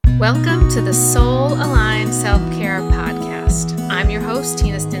Welcome to the Soul Aligned Self-Care Podcast. I'm your host,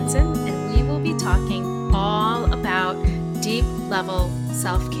 Tina Stinson, and we will be talking all about deep level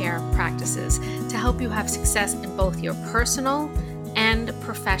self-care practices to help you have success in both your personal and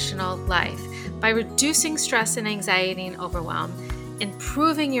professional life by reducing stress and anxiety and overwhelm,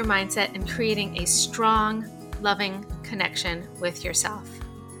 improving your mindset, and creating a strong, loving connection with yourself.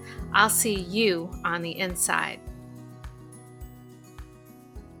 I'll see you on the inside.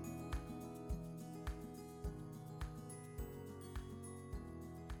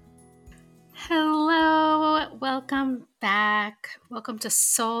 Hello, welcome back. Welcome to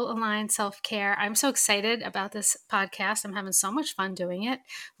Soul Aligned Self-Care. I'm so excited about this podcast. I'm having so much fun doing it.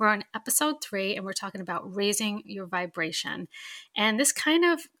 We're on episode 3 and we're talking about raising your vibration. And this kind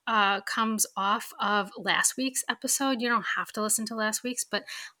of comes off of last week's episode. You don't have to listen to last week's, but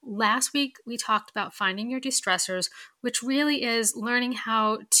last week we talked about finding your distressors, which really is learning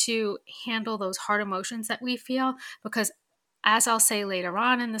how to handle those hard emotions that we feel, because as I'll say later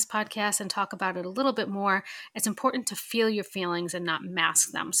on in this podcast and talk about it a little bit more, it's important to feel your feelings and not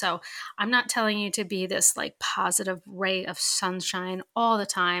mask them. So I'm not telling you to be this like positive ray of sunshine all the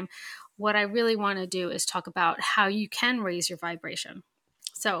time. What I really want to do is talk about how you can raise your vibration.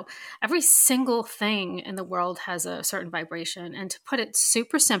 So every single thing in the world has a certain vibration. And to put it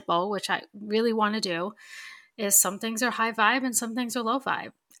super simple, which I really want to do, is some things are high vibe and some things are low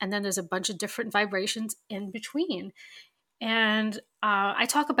vibe. And then there's a bunch of different vibrations in between. And I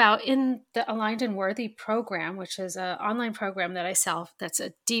talk about in the Aligned and Worthy program, which is an online program that I sell, that's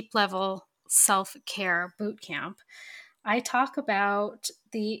a deep level self-care boot camp. I talk about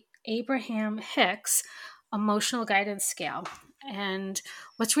the Abraham Hicks emotional guidance scale. And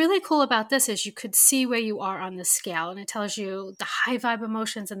what's really cool about this is you could see where you are on the scale, and it tells you the high vibe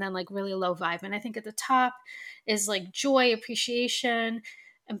emotions and then like really low vibe. And I think at the top is like joy, appreciation,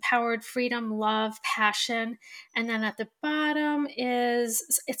 empowered freedom, love, passion. And then at the bottom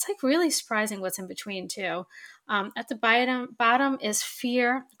it's like really surprising what's in between too. At the bottom is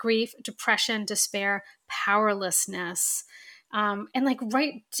fear, grief, depression, despair, powerlessness. And like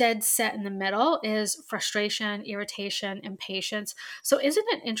right dead set in the middle is frustration, irritation, impatience. So isn't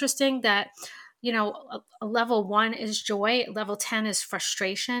it interesting that, you know, a level 1 is joy, level 10 is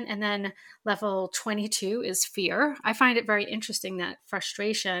frustration, and then level 22 is fear. I find it very interesting that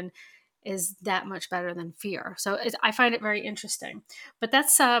frustration is that much better than fear. So I find it very interesting. But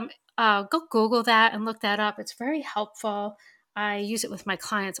that's, go Google that and look that up. It's very helpful. I use it with my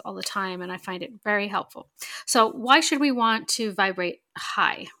clients all the time, and I find it very helpful. So why should we want to vibrate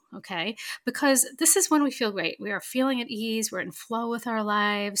high? Okay, because this is when we feel great. We are feeling at ease. We're in flow with our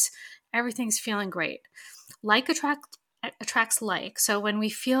lives. Everything's feeling great. Like attracts like. So when we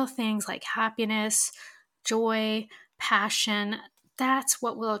feel things like happiness, joy, passion, that's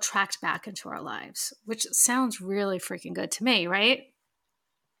what will attract back into our lives, which sounds really freaking good to me, right?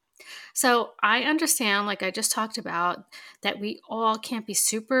 So I understand, like I just talked about, that we all can't be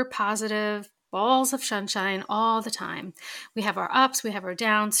super positive, balls of sunshine all the time. We have our ups, we have our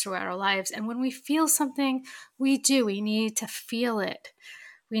downs throughout our lives. And when we feel something, we need to feel it.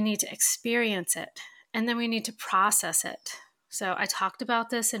 We need to experience it. And then we need to process it. So I talked about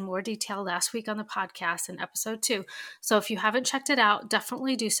this in more detail last week on the podcast in episode 2. So if you haven't checked it out,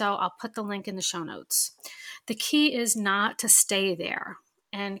 definitely do so. I'll put the link in the show notes. The key is not to stay there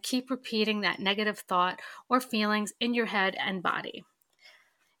and keep repeating that negative thought or feelings in your head and body.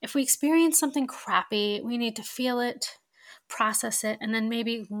 If we experience something crappy, we need to feel it, process it, and then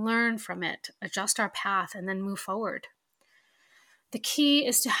maybe learn from it, adjust our path, and then move forward. The key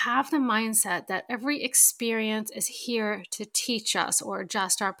is to have the mindset that every experience is here to teach us or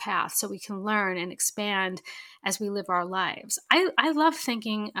adjust our path so we can learn and expand as we live our lives. I love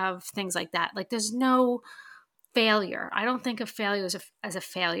thinking of things like that. Like there's no failure. I don't think of failure as a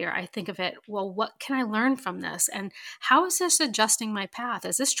failure. I think of it, well, what can I learn from this? And how is this adjusting my path?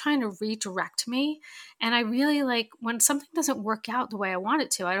 Is this trying to redirect me? And I really like when something doesn't work out the way I want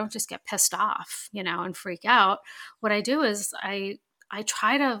it to, I don't just get pissed off, and freak out. What I do is I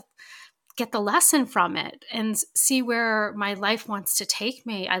try to get the lesson from it and see where my life wants to take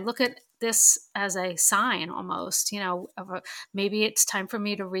me. I look at this as a sign almost, maybe it's time for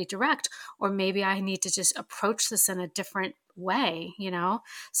me to redirect, or maybe I need to just approach this in a different way,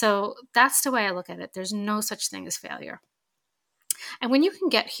 So that's the way I look at it. There's no such thing as failure. And when you can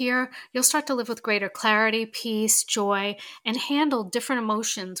get here, you'll start to live with greater clarity, peace, joy, and handle different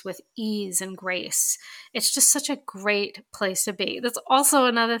emotions with ease and grace. It's just such a great place to be. That's also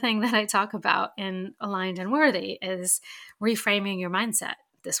another thing that I talk about in Aligned and Worthy is reframing your mindset.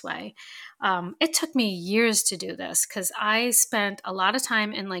 this way. It took me years to do this because I spent a lot of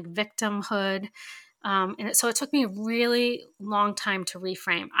time in like victimhood. So it took me a really long time to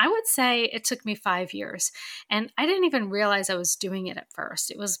reframe. I would say it took me 5 years. And I didn't even realize I was doing it at first.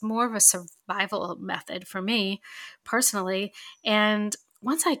 It was more of a survival method for me personally. And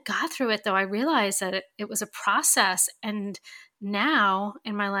once I got through it, though, I realized that it was a process. And now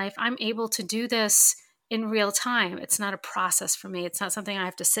in my life, I'm able to do this in real time. It's not a process for me. It's not something I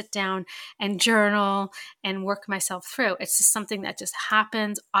have to sit down and journal and work myself through. It's just something that just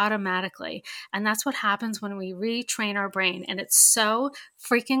happens automatically. And that's what happens when we retrain our brain. And it's so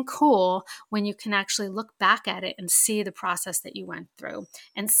freaking cool when you can actually look back at it and see the process that you went through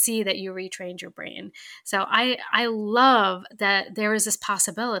and see that you retrained your brain. So I love that there is this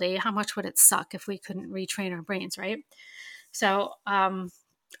possibility. How much would it suck if we couldn't retrain our brains, right? So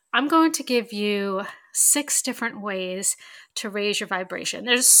I'm going to give you 6 different ways to raise your vibration.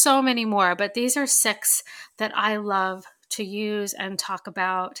 There's so many more, but these are 6 that I love to use and talk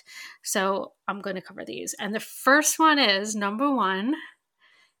about. So I'm going to cover these. And the first one is, number 1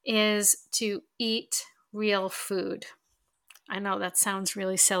 is to eat real food. I know that sounds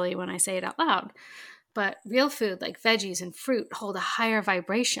really silly when I say it out loud, but real food like veggies and fruit hold a higher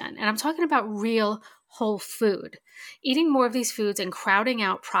vibration. And I'm talking about real whole food. Eating more of these foods and crowding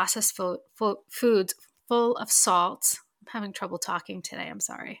out processed foods full of salt. I'm having trouble talking today, I'm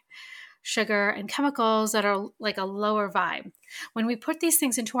sorry. Sugar and chemicals that are like a lower vibe. When we put these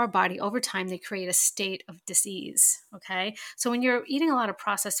things into our body over time, they create a state of disease. Okay. So when you're eating a lot of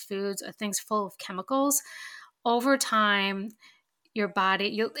processed foods or things full of chemicals, over time, your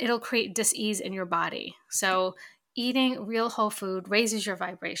body, it'll create dis-ease in your body. So eating real whole food raises your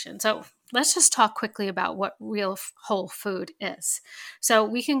vibration. So let's just talk quickly about what real whole food is. So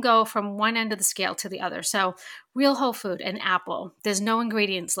we can go from one end of the scale to the other. So real whole food, an apple, there's no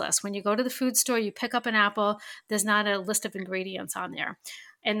ingredients list. When you go to the food store, you pick up an apple, there's not a list of ingredients on there.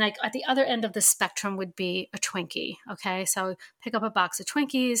 And like at the other end of the spectrum would be a Twinkie. Okay. So pick up a box of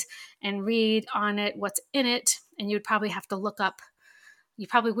Twinkies and read on it what's in it. And you'd probably have to look up. You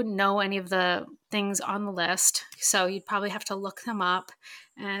probably wouldn't know any of the things on the list. So you'd probably have to look them up.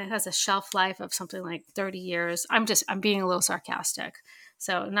 And it has a shelf life of something like 30 years. I'm being a little sarcastic.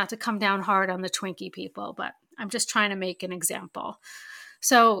 So not to come down hard on the Twinkie people, but I'm just trying to make an example.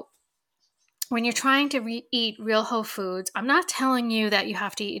 So when you're trying to eat real whole foods, I'm not telling you that you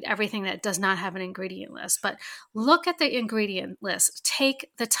have to eat everything that does not have an ingredient list, but look at the ingredient list.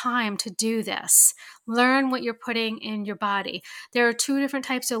 Take the time to do this. Learn what you're putting in your body. There are 2 different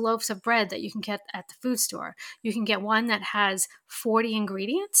types of loaves of bread that you can get at the food store. You can get one that has 40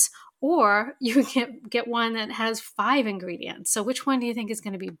 ingredients, or you can get one that has 5 ingredients. So which one do you think is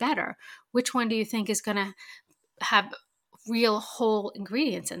going to be better? Which one do you think is going to have real whole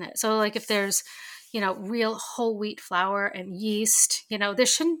ingredients in it? So like if there's, real whole wheat flour and yeast, there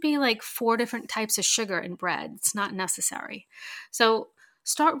shouldn't be like 4 different types of sugar in bread. It's not necessary. So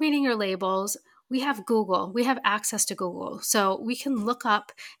start reading your labels. We have Google. We have access to Google. So we can look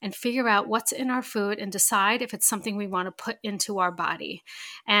up and figure out what's in our food and decide if it's something we want to put into our body.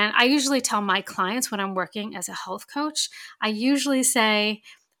 And I usually tell my clients when I'm working as a health coach, I usually say,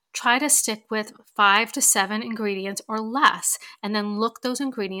 try to stick with 5 to 7 ingredients or less, and then look those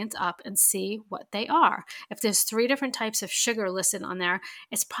ingredients up and see what they are. If there's 3 different types of sugar listed on there,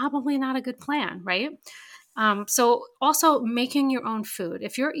 it's probably not a good plan, right? So also making your own food.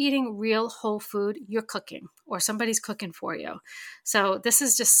 If you're eating real whole food, you're cooking or somebody's cooking for you. So this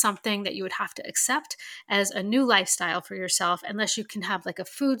is just something that you would have to accept as a new lifestyle for yourself, unless you can have like a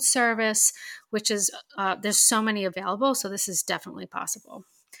food service, which is, there's so many available. So this is definitely possible.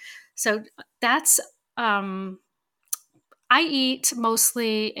 So that's, I eat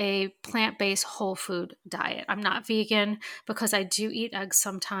mostly a plant-based whole food diet. I'm not vegan because I do eat eggs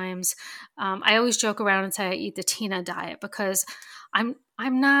sometimes. I always joke around and say I eat the Tina diet because I'm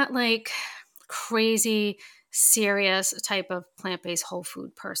not like crazy serious type of plant-based whole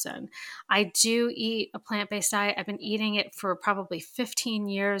food person. I do eat a plant-based diet. I've been eating it for probably 15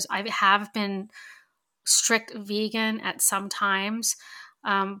 years. I have been strict vegan at some times.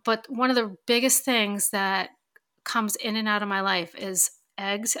 But one of the biggest things that comes in and out of my life is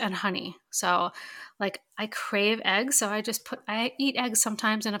eggs and honey. So like I crave eggs. So I eat eggs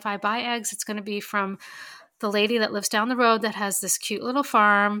sometimes. And if I buy eggs, it's going to be from the lady that lives down the road that has this cute little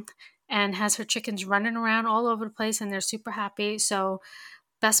farm and has her chickens running around all over the place and they're super happy. So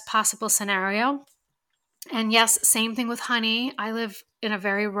best possible scenario. And yes, same thing with honey. I live in a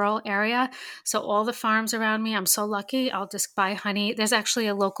very rural area, so all the farms around me, I'm so lucky. I'll just buy honey. There's actually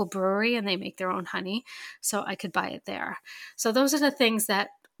a local brewery and they make their own honey, so I could buy it there. So those are the things that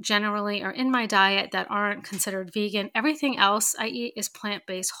generally are in my diet that aren't considered vegan. Everything else I eat is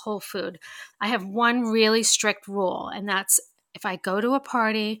plant-based whole food. I have one really strict rule, and that's if I go to a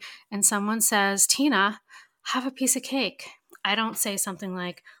party and someone says, Tina, have a piece of cake, I don't say something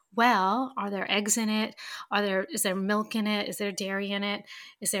like, well, are there eggs in it? Is there milk in it? Is there dairy in it?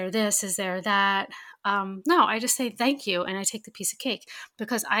 Is there this? Is there that? No, I just say thank you and I take the piece of cake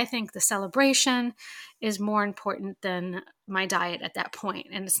because I think the celebration is more important than my diet at that point,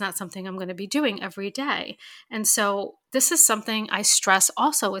 and it's not something I'm going to be doing every day. And so this is something I stress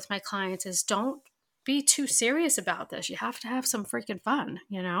also with my clients is don't be too serious about this. You have to have some freaking fun,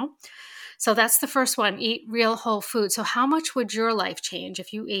 you know? So that's the first one, eat real whole food. So how much would your life change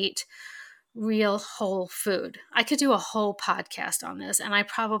if you ate real whole food? I could do a whole podcast on this, and I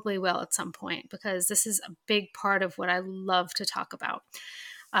probably will at some point because this is a big part of what I love to talk about.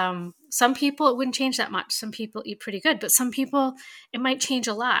 Some people, it wouldn't change that much. Some people eat pretty good, but some people, it might change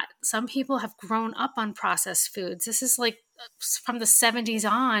a lot. Some people have grown up on processed foods. This is like from the 70s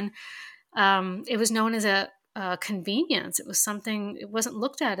on. It was known as a convenience. It was something, it wasn't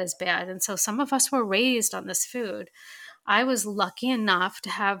looked at as bad. And so some of us were raised on this food. I was lucky enough to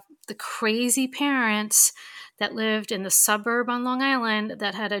have the crazy parents that lived in the suburb on Long Island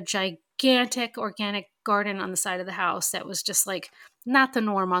that had a gigantic organic garden on the side of the house that was just like not the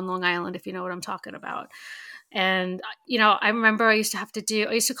norm on Long Island, if you know what I'm talking about. And, you know, I remember I used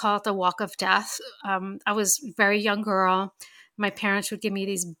to call it the walk of death. I was a very young girl. My parents would give me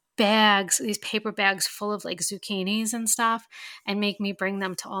these paper bags full of like zucchinis and stuff and make me bring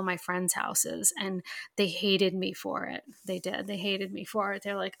them to all my friends' houses. And they hated me for it. They did. They hated me for it.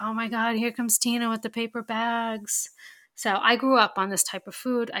 They're like, oh my God, here comes Tina with the paper bags. So I grew up on this type of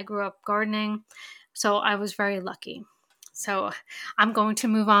food. I grew up gardening. So I was very lucky. So I'm going to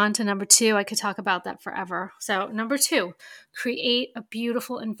move on to number 2. I could talk about that forever. So number 2, create a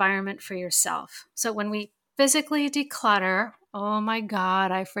beautiful environment for yourself. So when we physically declutter, oh my God,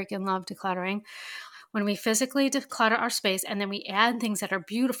 I freaking love decluttering. When we physically declutter our space and then we add things that are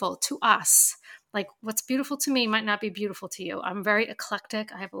beautiful to us, like what's beautiful to me might not be beautiful to you. I'm very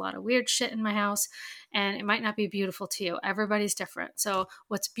eclectic. I have a lot of weird shit in my house and it might not be beautiful to you. Everybody's different. So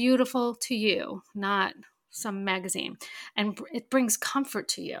what's beautiful to you, not some magazine, and it brings comfort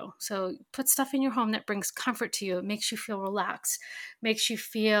to you. So put stuff in your home that brings comfort to you. It makes you feel relaxed, makes you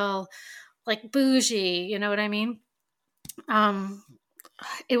feel like bougie, you know what I mean?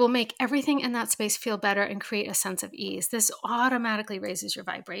 It will make everything in that space feel better and create a sense of ease. This automatically raises your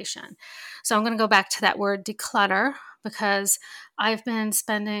vibration. So I'm going to go back to that word declutter because I've been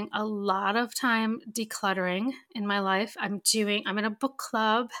spending a lot of time decluttering in my life. I'm in a book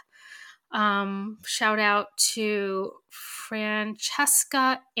club. Shout out to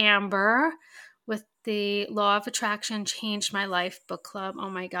Francesca Amber with the Law of Attraction Changed My Life book club.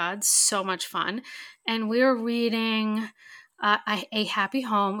 Oh my God, so much fun. And we're reading A Happy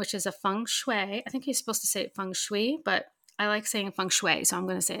Home, which is a feng shui. I think you're supposed to say it feng shui, but I like saying feng shui, so I'm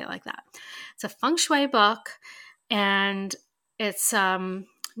going to say it like that. It's a feng shui book, and it's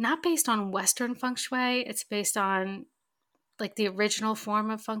not based on Western feng shui. It's based on like the original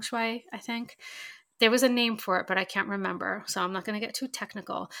form of feng shui, I think. There was a name for it, but I can't remember. So I'm not going to get too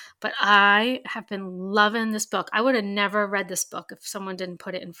technical. But I have been loving this book. I would have never read this book if someone didn't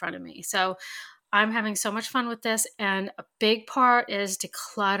put it in front of me. So I'm having so much fun with this. And a big part is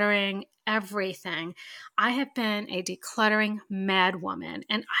decluttering everything. I have been a decluttering mad woman.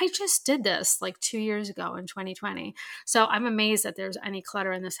 And I just did this like 2 years ago in 2020. So I'm amazed that there's any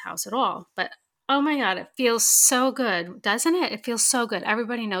clutter in this house at all. But oh my God, it feels so good, doesn't it? It feels so good.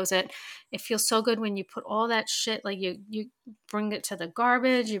 Everybody knows it. It feels so good when you put all that shit, like you bring it to the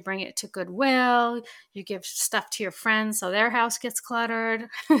garbage, you bring it to Goodwill, you give stuff to your friends so their house gets cluttered.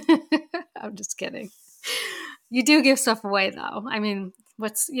 I'm just kidding. You do give stuff away though. I mean,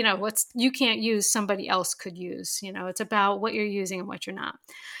 what's you can't use, somebody else could use. It's about what you're using and what you're not.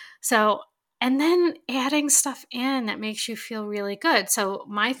 So, and then adding stuff in that makes you feel really good. So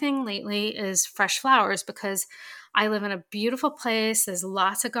my thing lately is fresh flowers because I live in a beautiful place. There's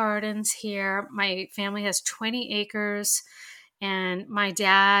lots of gardens here. My family has 20 acres and my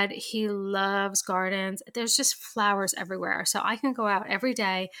dad, he loves gardens. There's just flowers everywhere. So I can go out every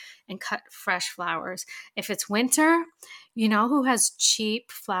day and cut fresh flowers. If it's winter, you know who has cheap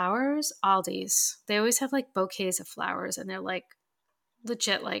flowers? Aldi's. They always have like bouquets of flowers and they're like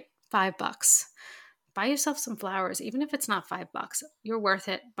legit like $5. Buy yourself some flowers. Even if it's not $5, you're worth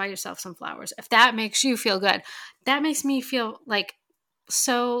it. Buy yourself some flowers. If that makes you feel good, that makes me feel like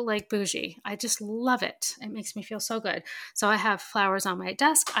so like bougie. I just love it. It makes me feel so good. So I have flowers on my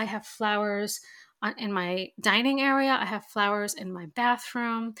desk. I have flowers in my dining area. I have flowers in my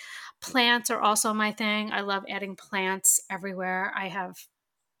bathroom. Plants are also my thing. I love adding plants everywhere. I have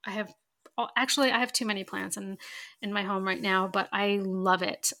actually I have too many plants in my home right now, but I love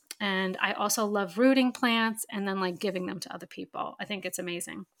it. And I also love rooting plants and then like giving them to other people. I think it's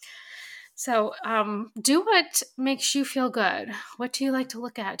amazing. So, do what makes you feel good. What do you like to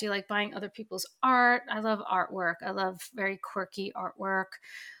look at? Do you like buying other people's art? I love artwork. I love very quirky artwork.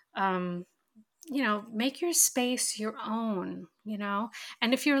 Um, make your space your own,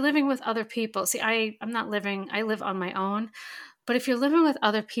 And if you're living with other people, see, I live on my own, but if you're living with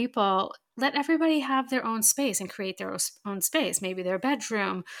other people, let everybody have their own space and create their own space, maybe their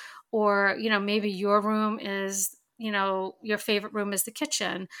bedroom, or, maybe your room is, your favorite room is the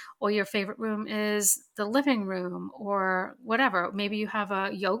kitchen, or your favorite room is the living room, or whatever. Maybe you have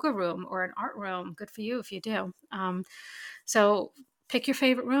a yoga room or an art room. Good for you if you do. So pick your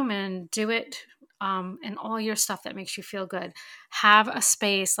favorite room and do it, and all your stuff that makes you feel good. Have a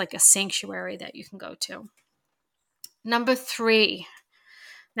space like a sanctuary that you can go to. Number 3.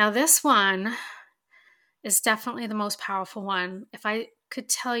 Now, this one is definitely the most powerful one. If I could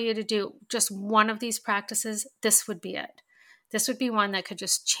tell you to do just one of these practices, this would be it. This would be one that could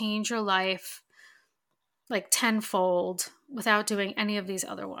just change your life like tenfold without doing any of these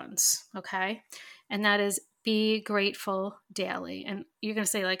other ones. Okay. And that is be grateful daily. And you're going to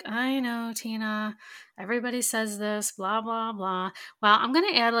say, like, I know, Tina, everybody says this, blah, blah, blah. Well, I'm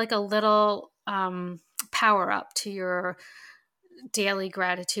going to add like a little power up to your daily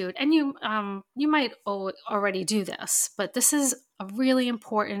gratitude. And you might already do this, but this is a really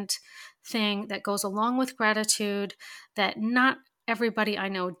important thing that goes along with gratitude that not everybody I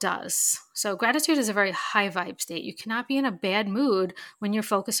know does. So gratitude is a very high vibe state. You cannot be in a bad mood when you're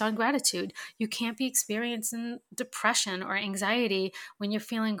focused on gratitude. You can't be experiencing depression or anxiety when you're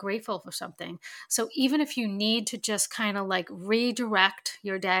feeling grateful for something. So even if you need to just kind of like redirect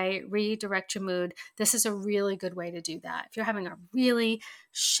your day, redirect your mood, this is a really good way to do that. If you're having a really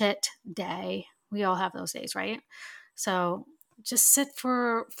shit day, we all have those days, right? So just sit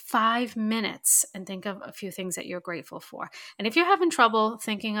for 5 minutes and think of a few things that you're grateful for. And if you're having trouble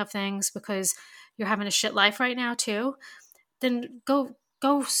thinking of things because you're having a shit life right now too, then go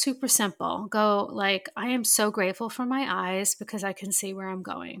super simple. Go like, I am so grateful for my eyes because I can see where I'm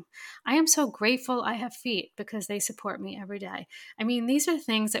going. I am so grateful I have feet because they support me every day. I mean, these are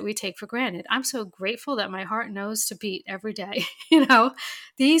things that we take for granted. I'm so grateful that my heart knows to beat every day.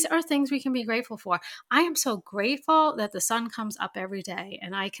 These are things we can be grateful for. I am so grateful that the sun comes up every day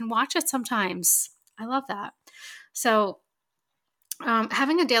and I can watch it sometimes. I love that. So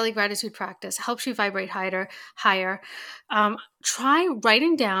having a daily gratitude practice helps you vibrate higher. Try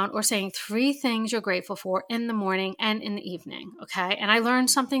writing down or saying 3 things you're grateful for in the morning and in the evening. Okay. And I learned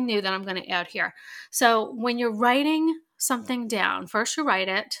something new that I'm going to add here. So when you're writing something down, first you write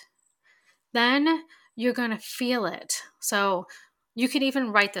it, then you're going to feel it. So you could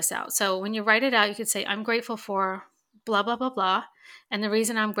even write this out. So when you write it out, you could say, I'm grateful for blah, blah, blah, blah. And the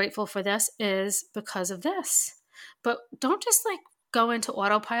reason I'm grateful for this is because of this. But don't just like go into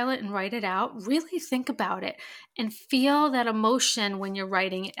autopilot and write it out. Really think about it and feel that emotion when you're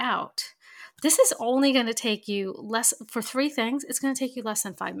writing it out. This is only going to take you for 3 things. It's going to take you less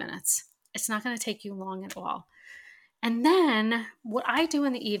than 5 minutes. It's not going to take you long at all. And then what I do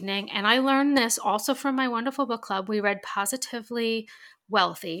in the evening, and I learned this also from my wonderful book club, we read Positively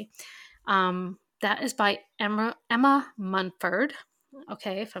Wealthy. That is by Emma Munford.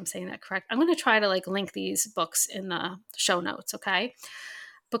 Okay, if I'm saying that correct. I'm going to try to like link these books in the show notes, okay?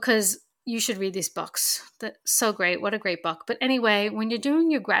 Because you should read these books. That's so great. What a great book. But anyway, when you're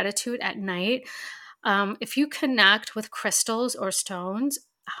doing your gratitude at night, if you connect with crystals or stones,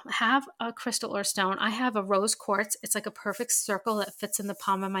 have a crystal or stone. I have a rose quartz. It's like a perfect circle that fits in the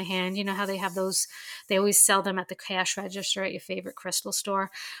palm of my hand. You know how they have those, they always sell them at the cash register at your favorite crystal store.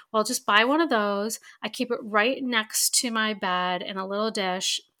 Well, just buy one of those. I keep it right next to my bed in a little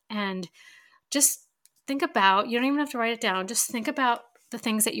dish, and just think about, you don't even have to write it down. Just think about the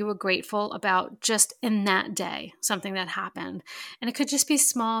things that you were grateful about just in that day, something that happened. And it could just be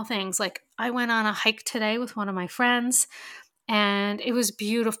small things. Like I went on a hike today with one of my friends, and it was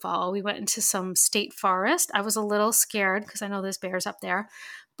beautiful. We went into some state forest. I was a little scared because I know there's bears up there,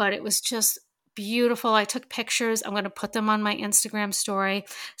 but it was just beautiful. I took pictures. I'm going to put them on my Instagram story.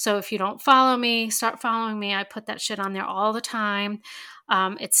 So if you don't follow me, start following me. I put that shit on there all the time.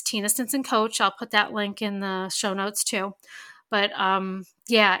 It's Tina Stinson Coach. I'll put that link in the show notes too. But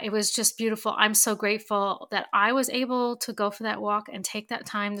yeah, it was just beautiful. I'm so grateful that I was able to go for that walk and take that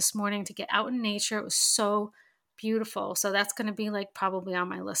time this morning to get out in nature. It was so beautiful. So that's going to be like probably on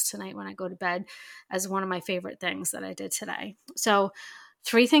my list tonight when I go to bed as one of my favorite things that I did today. So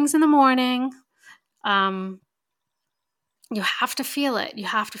 3 things in the morning. You have to feel it. You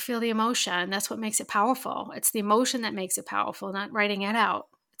have to feel the emotion. That's what makes it powerful. It's the emotion that makes it powerful, not writing it out.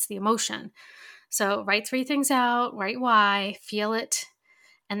 It's the emotion. So write 3 things out, write why, feel it.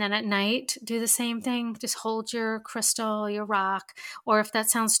 And then at night, do the same thing. Just hold your crystal, your rock. Or if that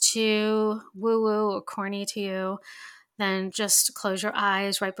sounds too woo-woo or corny to you, then just close your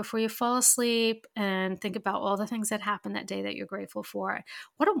eyes right before you fall asleep and think about all the things that happened that day that you're grateful for.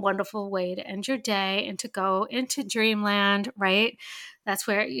 What a wonderful way to end your day and to go into dreamland, right? That's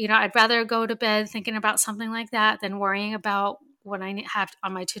where, I'd rather go to bed thinking about something like that than worrying about what I have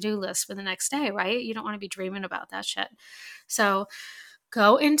on my to-do list for the next day, right? You don't want to be dreaming about that shit. So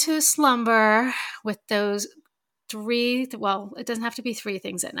go into slumber with those 3, well, it doesn't have to be 3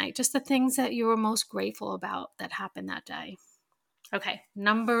 things at night, just the things that you were most grateful about that happened that day. Okay,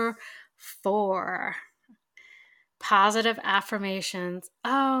 number 4, positive affirmations.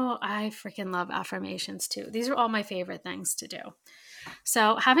 Oh, I freaking love affirmations too. These are all my favorite things to do.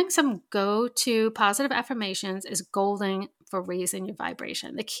 So having some go-to positive affirmations is golden for raising your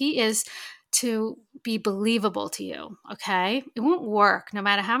vibration. The key is to be believable to you, okay? It won't work no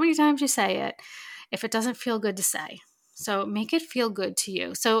matter how many times you say it if it doesn't feel good to say. So make it feel good to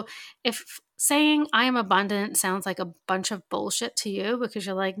you. So if saying I am abundant sounds like a bunch of bullshit to you because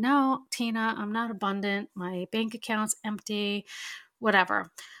you're like, no, Tina, I'm not abundant. My bank account's empty,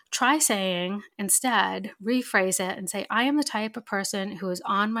 whatever. Try saying instead, rephrase it and say, I am the type of person who is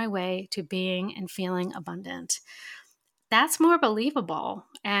on my way to being and feeling abundant. That's more believable.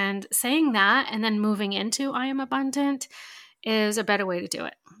 And saying that and then moving into I am abundant is a better way to do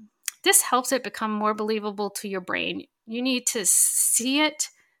it. This helps it become more believable to your brain. You need to see it,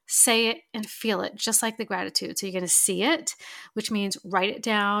 say it, and feel it, just like the gratitude. So you're going to see it, which means write it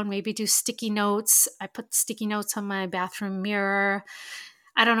down, maybe do sticky notes. I put sticky notes on my bathroom mirror.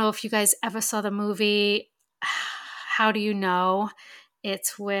 I don't know if you guys ever saw the movie, How Do You Know?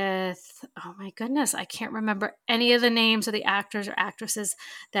 It's with, oh my goodness, I can't remember any of the names of the actors or actresses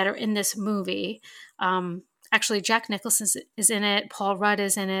that are in this movie. Actually, Jack Nicholson is in it. Paul Rudd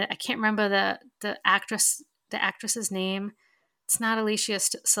is in it. I can't remember the actress's name. It's not Alicia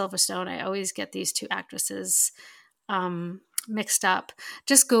Silverstone. I always get these 2 actresses mixed up.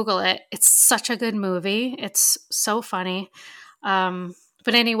 Just Google it. It's such a good movie. It's so funny.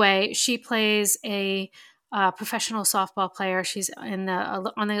 But anyway, she plays a professional softball player. She's on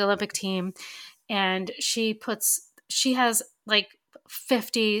the Olympic team, and she has like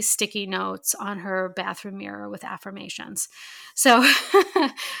 50 sticky notes on her bathroom mirror with affirmations. So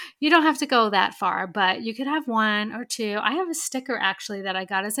you don't have to go that far, but you could have 1 or 2. I have a sticker actually that I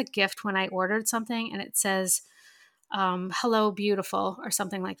got as a gift when I ordered something, and it says, hello, beautiful, or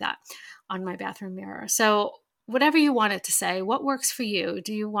something like that on my bathroom mirror. So whatever you want it to say, what works for you?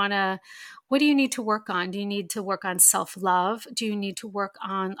 What do you need to work on? Do you need to work on self-love? Do you need to work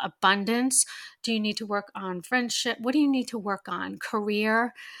on abundance? Do you need to work on friendship? What do you need to work on?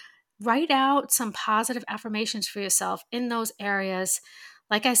 Career? Write out some positive affirmations for yourself in those areas.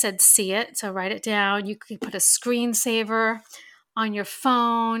 Like I said, see it. So write it down. You could put a screensaver on your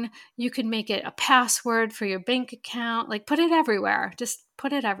phone. You could make it a password for your bank account. Like put it everywhere. Just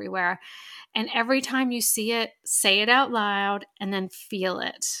put it everywhere. And every time you see it, say it out loud and then feel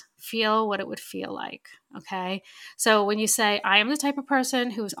it. Feel what it would feel like. Okay. So when you say, I am the type of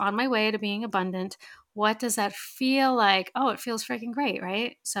person who's on my way to being abundant, what does that feel like? Oh, it feels freaking great,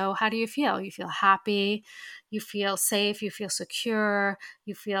 right? So how do you feel? You feel happy. You feel safe. You feel secure.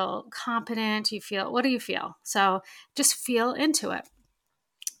 You feel competent. What do you feel? So just feel into it.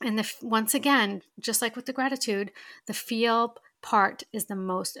 And once again, just like with the gratitude, the feel part is the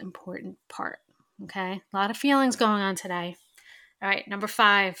most important part. Okay. A lot of feelings going on today. All right. Number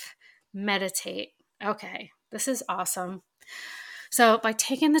 5, meditate. Okay. This is awesome. So by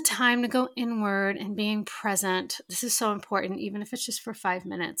taking the time to go inward and being present, this is so important, even if it's just for 5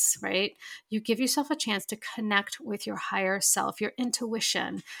 minutes, right? You give yourself a chance to connect with your higher self, your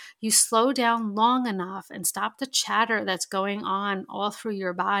intuition. You slow down long enough and stop the chatter that's going on all through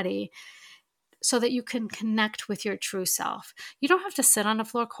your body so that you can connect with your true self. You don't have to sit on the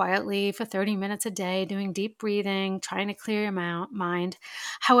floor quietly for 30 minutes a day doing deep breathing, trying to clear your mind.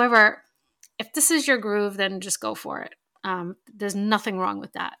 However, if this is your groove, then just go for it. There's nothing wrong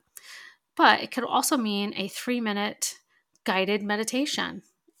with that. But it could also mean a 3-minute guided meditation.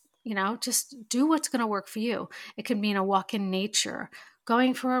 Just do what's going to work for you. It could mean a walk in nature,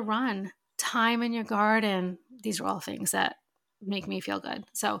 going for a run, time in your garden. These are all things that make me feel good.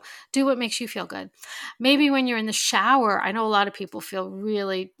 So do what makes you feel good. Maybe when you're in the shower, I know a lot of people feel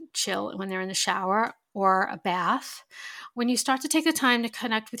really chill when they're in the shower or a bath. When you start to take the time to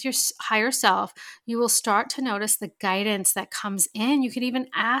connect with your higher self, you will start to notice the guidance that comes in. You can even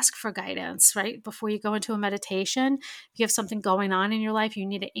ask for guidance, right? Before you go into a meditation, if you have something going on in your life, you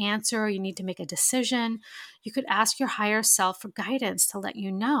need to answer, you need to make a decision, you could ask your higher self for guidance to let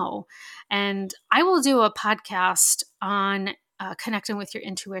you know. And I will do a podcast on connecting with your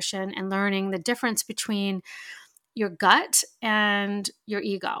intuition and learning the difference between your gut and your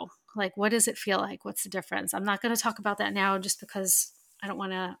ego. Like, what does it feel like? What's the difference? I'm not going to talk about that now just because I don't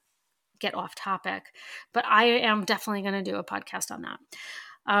want to get off topic, but I am definitely going to do a podcast on that.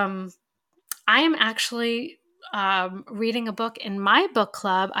 I am actually reading a book in my book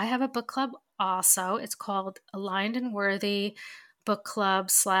club. I have a book club also. It's called Aligned and Worthy Book Club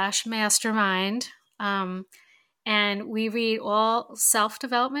 / Mastermind. And we read all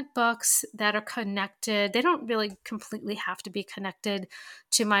self-development books that are connected. They don't really completely have to be connected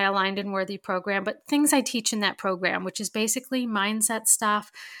to my Aligned and Worthy program, but things I teach in that program, which is basically mindset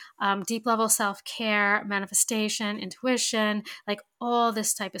stuff, deep level self-care, manifestation, intuition, like all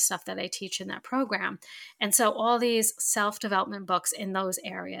this type of stuff that I teach in that program. And so all these self-development books in those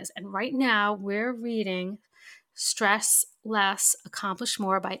areas. And right now we're reading Stress Less, Accomplish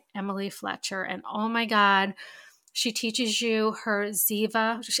More by Emily Fletcher. And oh my God, she teaches you her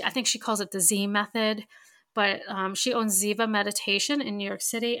Ziva. I think she calls it the Z method, but she owns Ziva Meditation in New York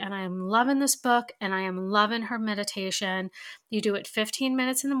City. And I am loving this book and I am loving her meditation. You do it 15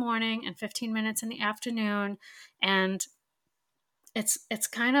 minutes in the morning and 15 minutes in the afternoon. And it's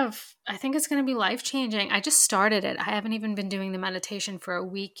kind of, I think it's going to be life-changing. I just started it. I haven't even been doing the meditation for a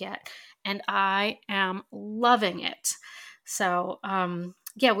week yet, and I am loving it. So,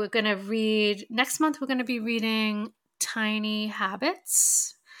 yeah, we're going to read, next month we're going to be reading Tiny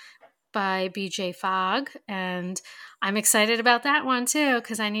Habits by BJ Fogg, and I'm excited about that one too,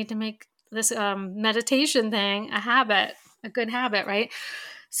 because I need to make this meditation thing a habit, a good habit, right?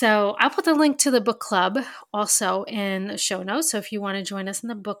 So I'll put the link to the book club also in the show notes. So if you want to join us in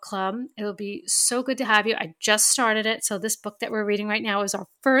the book club, it'll be so good to have you. I just started it. So this book that we're reading right now is our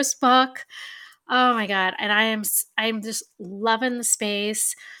first book. Oh my God. And I'm just loving the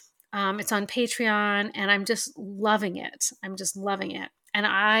space. It's on Patreon and I'm just loving it. I'm just loving it. And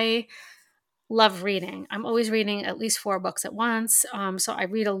I love reading. I'm always reading at least 4 books at once. So I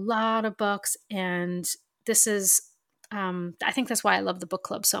read a lot of books, and this is I think that's why I love the book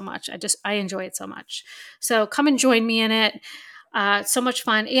club so much. I enjoy it so much. So come and join me in it. So much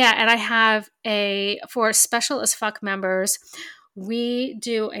fun. Yeah. And I have for special as fuck members, we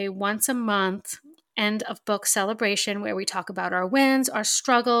do a once a month end of book celebration where we talk about our wins, our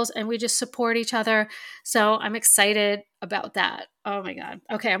struggles, and we just support each other. So I'm excited about that. Oh my God.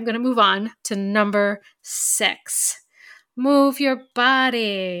 Okay. I'm going to move on to number 6. Move your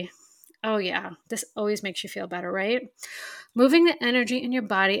body. Oh yeah, this always makes you feel better, right? Moving the energy in your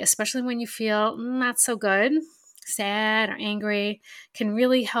body, especially when you feel not so good, sad or angry, can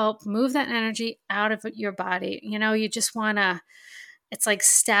really help move that energy out of your body. You know, you just want to, it's like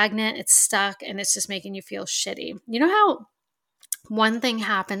stagnant, it's stuck, and it's just making you feel shitty. You know how one thing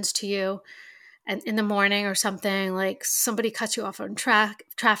happens to you and in the morning or something, like somebody cuts you off on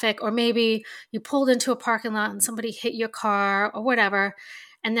traffic, or maybe you pulled into a parking lot and somebody hit your car or whatever.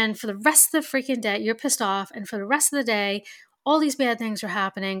 And then for the rest of the freaking day, you're pissed off. And for the rest of the day, all these bad things are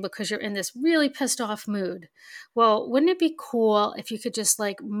happening because you're in this really pissed off mood. Well, wouldn't it be cool if you could just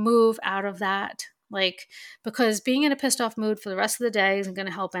like move out of that? Like, because being in a pissed off mood for the rest of the day isn't going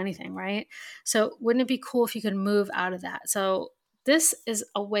to help anything, right? So wouldn't it be cool if you could move out of that? So this is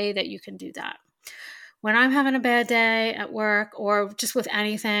a way that you can do that. When I'm having a bad day at work or just with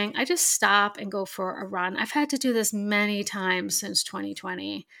anything, I just stop and go for a run. I've had to do this many times since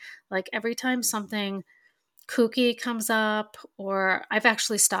 2020. Like every time something kooky comes up, or I've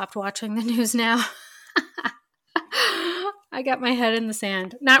actually stopped watching the news now. I got my head in the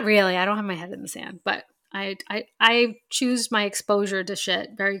sand. Not really. I don't have my head in the sand, but I choose my exposure to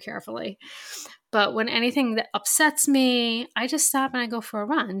shit very carefully. But when anything that upsets me, I just stop and I go for a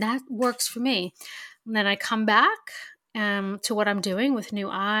run. That works for me. And then I come back to what I'm doing with new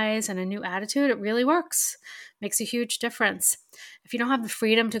eyes and a new attitude. It really works. Makes a huge difference. If you don't have the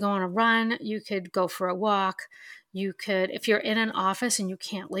freedom to go on a run, you could go for a walk. You could, if you're in an office and you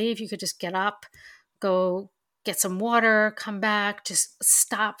can't leave, you could just get up, go get some water, come back, just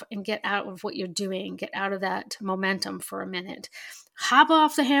stop and get out of what you're doing. Get out of that momentum for a minute. Hop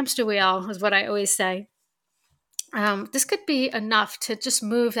off the hamster wheel is what I always say. This could be enough to just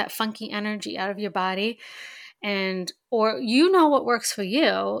move that funky energy out of your body. or you know what works for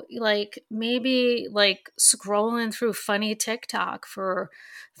you, like maybe like scrolling through funny TikTok for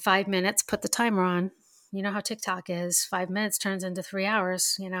 5 minutes, put the timer on. You know how TikTok is. 5 minutes turns into 3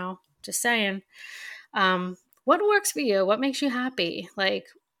 hours, just saying. What works for you? What makes you happy? Like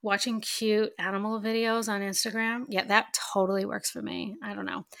watching cute animal videos on Instagram. Yeah, that totally works for me. I don't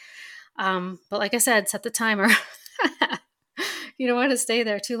know. But like I said, set the timer. You don't want to stay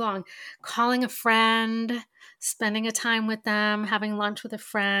there too long. Calling a friend, spending a time with them, having lunch with a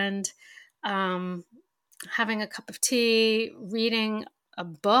friend, having a cup of tea, reading a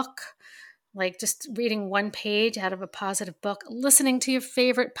book, like just reading one page out of a positive book, listening to your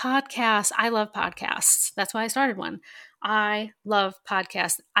favorite podcast. I love podcasts. That's why I started one. I love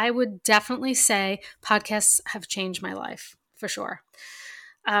podcasts. I would definitely say podcasts have changed my life for sure.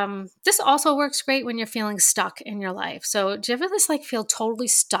 This also works great when you're feeling stuck in your life. So do you ever just like feel totally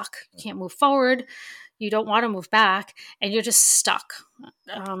stuck? You can't move forward. You don't want to move back and you're just stuck.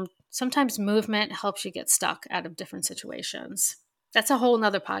 Sometimes movement helps you get stuck out of different situations. That's a whole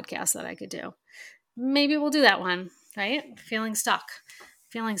nother podcast that I could do. Maybe we'll do that one, right? Feeling stuck.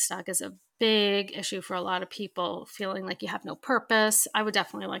 Feeling stuck is a big issue for a lot of people, feeling like you have no purpose. I would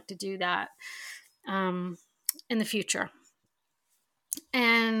definitely like to do that in the future.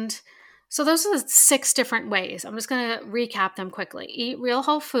 And so those are the 6 different ways. I'm just going to recap them quickly. Eat real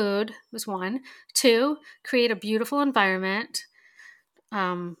whole food was 1. 2, create a beautiful environment,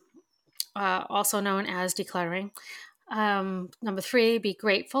 also known as decluttering. Number 3, be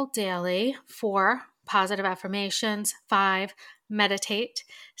grateful daily. 4, positive affirmations. 5, meditate.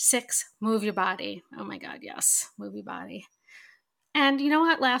 6, move your body. Oh my God, yes, move your body. And you know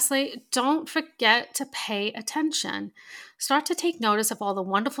what? Lastly, don't forget to pay attention. Start to take notice of all the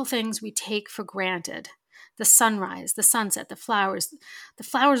wonderful things we take for granted. The sunrise, the sunset, the flowers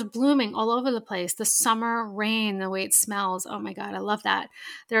blooming all over the place, the summer rain, the way it smells. Oh my God, I love that.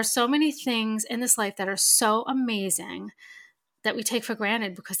 There are so many things in this life that are so amazing that we take for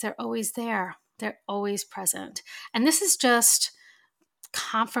granted because they're always there. They're always present. And this is just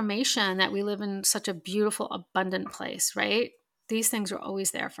confirmation that we live in such a beautiful, abundant place, right? These things are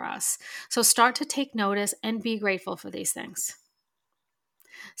always there for us. So start to take notice and be grateful for these things.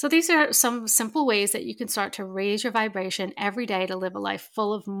 So these are some simple ways that you can start to raise your vibration every day to live a life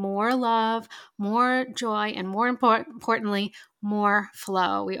full of more love, more joy, and more importantly, more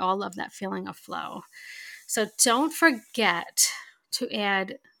flow. We all love that feeling of flow. So don't forget to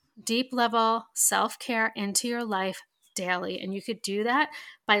add deep level self-care into your life daily. And you could do that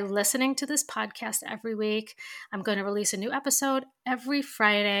by listening to this podcast every week. I'm going to release a new episode every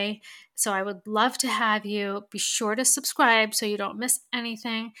Friday. So I would love to have you. Be sure to subscribe so you don't miss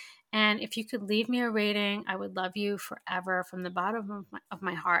anything. And if you could leave me a rating, I would love you forever from the bottom of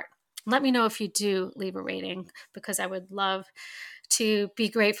my heart. Let me know if you do leave a rating because I would love to be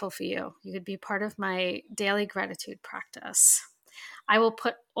grateful for you. You could be part of my daily gratitude practice. I will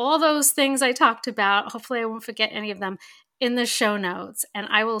put all those things I talked about, hopefully I won't forget any of them, in the show notes. And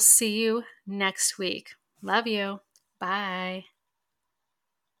I will see you next week. Love you. Bye.